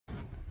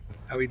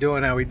How we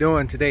doing? How we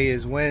doing? Today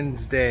is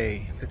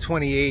Wednesday, the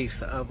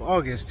 28th of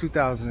August,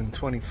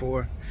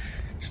 2024.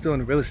 Just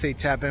doing a real estate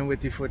tap-in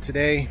with you for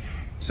today.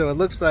 So it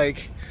looks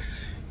like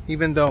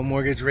even though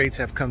mortgage rates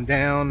have come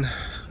down,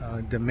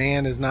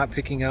 demand is not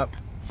picking up.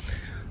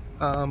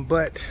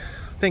 But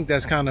I think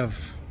that's kind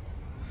of,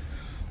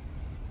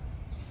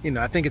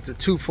 I think it's a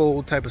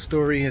twofold type of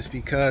story. It's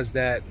because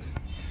that,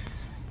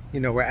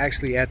 we're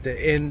actually at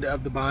the end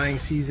of the buying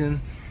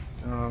season.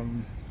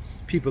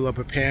 People are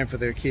preparing for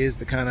their kids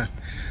to kind of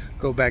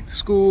go back to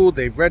school.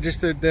 They've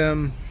registered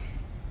them.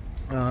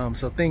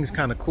 So things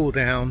kind of cool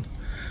down,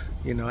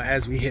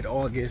 as we hit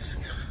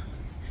August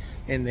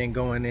and then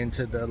going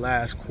into the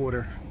last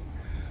quarter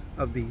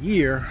of the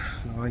year.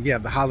 You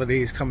have the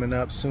holidays coming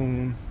up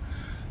soon,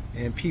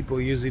 and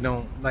people usually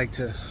don't like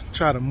to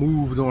try to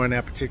move during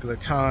that particular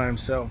time.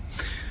 So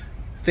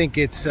I think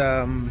it's,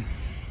 it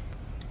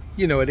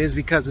is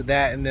because of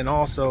that. And then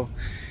also,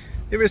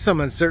 there is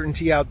some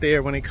uncertainty out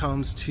there when it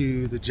comes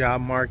to the job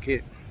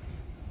market.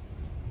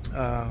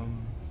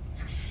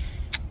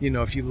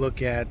 If you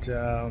look at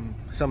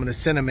some of the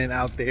sentiment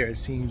out there, it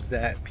seems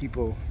that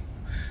people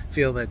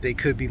feel that they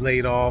could be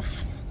laid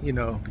off,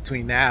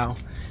 between now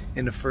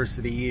and the first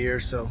of the year.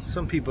 So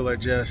some people are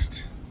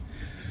just,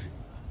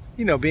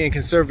 being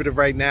conservative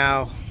right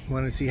now,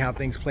 wanting to see how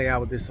things play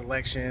out with this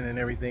election and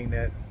everything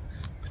that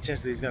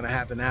potentially is going to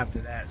happen after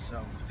that. So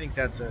I think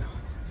that's a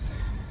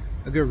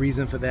good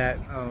reason for that.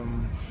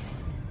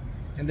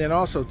 And then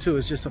also too,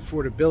 it's just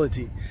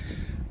affordability.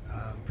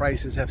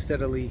 Prices have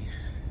steadily,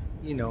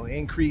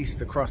 increased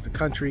across the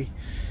country.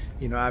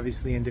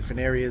 Obviously in different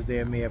areas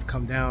they may have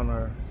come down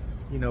or,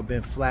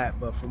 been flat,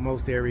 but for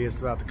most areas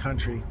throughout the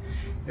country,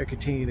 they're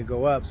continuing to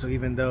go up. So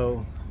even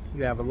though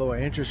you have a lower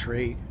interest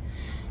rate,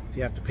 if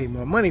you have to pay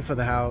more money for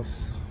the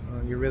house,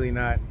 you're really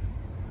not,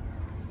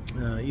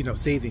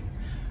 saving.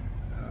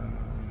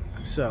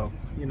 So,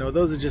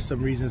 those are just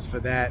some reasons for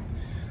that.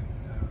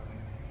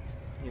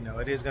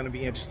 It is going to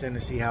be interesting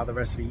to see how the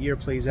rest of the year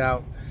plays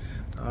out.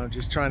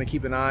 Just trying to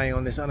keep an eye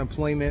on this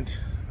unemployment.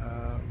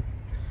 I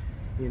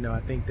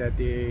think that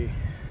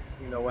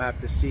we'll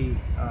have to see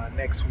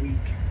next week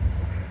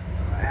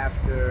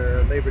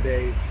after Labor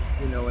Day,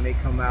 when they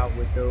come out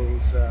with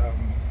those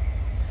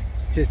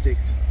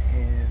statistics.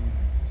 And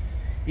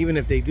even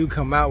if they do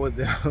come out with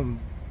them,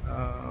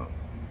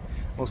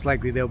 most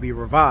likely they'll be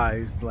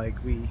revised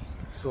like we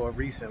saw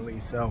recently.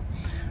 So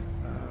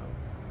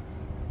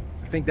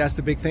I think that's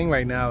the big thing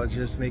right now, is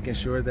just making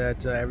sure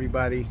that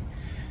everybody,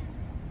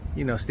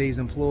 stays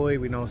employed.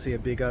 We don't see a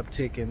big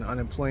uptick in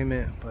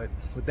unemployment. But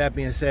with that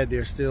being said,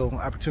 there's still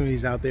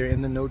opportunities out there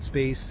in the note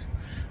space.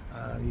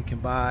 You can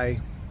buy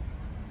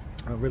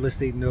real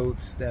estate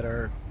notes that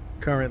are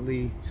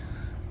currently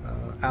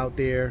out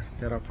there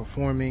that are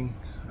performing.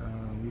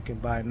 You can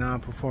buy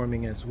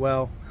non-performing as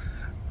well.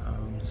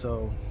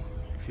 So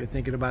if you're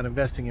thinking about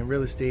investing in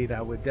real estate,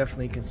 I would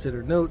definitely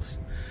consider notes.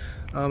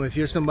 If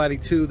you're somebody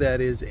too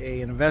that is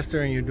an investor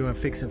and you're doing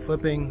fix and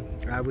flipping,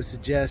 I would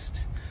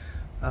suggest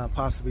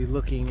possibly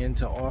looking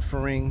into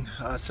offering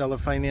seller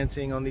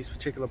financing on these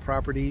particular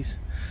properties.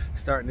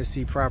 Starting to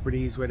see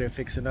properties where they're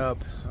fixing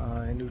up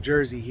in New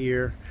Jersey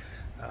here,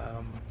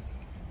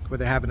 where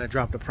they're having to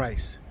drop the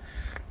price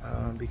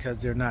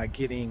because they're not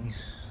getting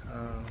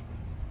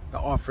the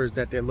offers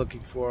that they're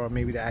looking for, or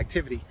maybe the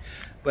activity.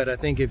 But I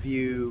think if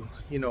you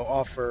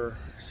offer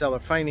seller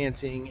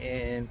financing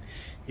and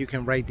you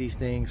can write these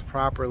things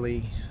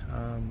properly,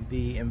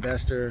 the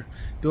investor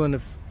doing the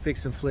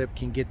fix and flip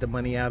can get the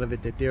money out of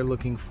it that they're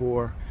looking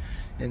for,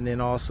 and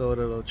then also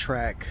it'll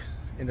attract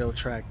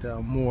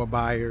more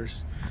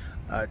buyers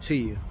to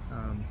you.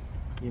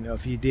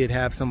 If you did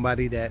have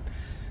somebody that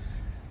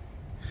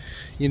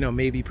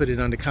maybe put it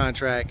under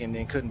contract and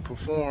then couldn't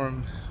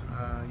perform,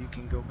 you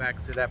can go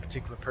back to that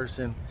particular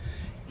person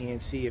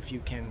and see if you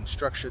can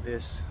structure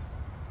this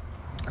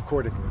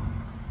accordingly.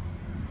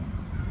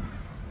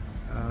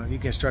 You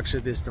can structure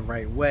this the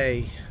right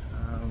way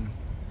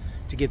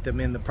to get them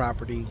in the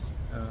property,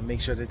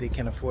 make sure that they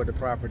can afford the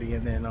property,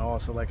 and then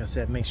also, like I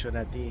said, make sure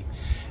that the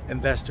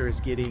investor is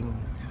getting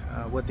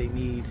what they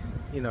need,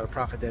 the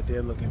profit that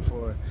they're looking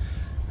for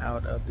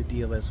out of the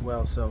deal as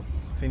well. So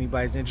if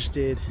anybody's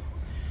interested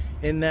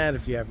in that,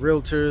 if you have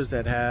realtors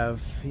that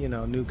have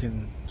new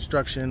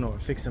construction or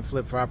fix and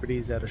flip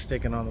properties that are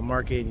sticking on the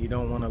market and you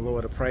don't want to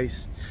lower the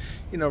price,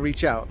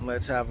 reach out and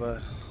let's have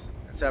a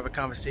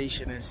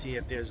conversation and see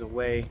if there's a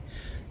way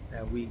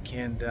that we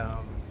can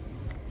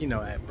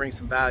bring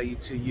some value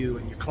to you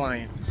and your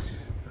client,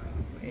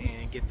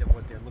 and get them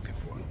what they're looking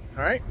for.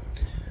 All right,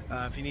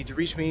 if you need to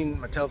reach me,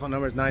 my telephone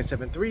number is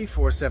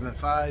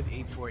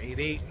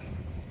 973-475-8488,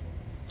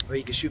 or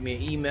you can shoot me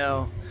an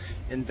email,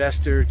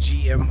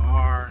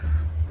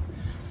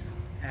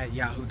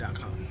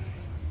 investorgmr@yahoo.com.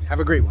 Have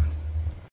a great one.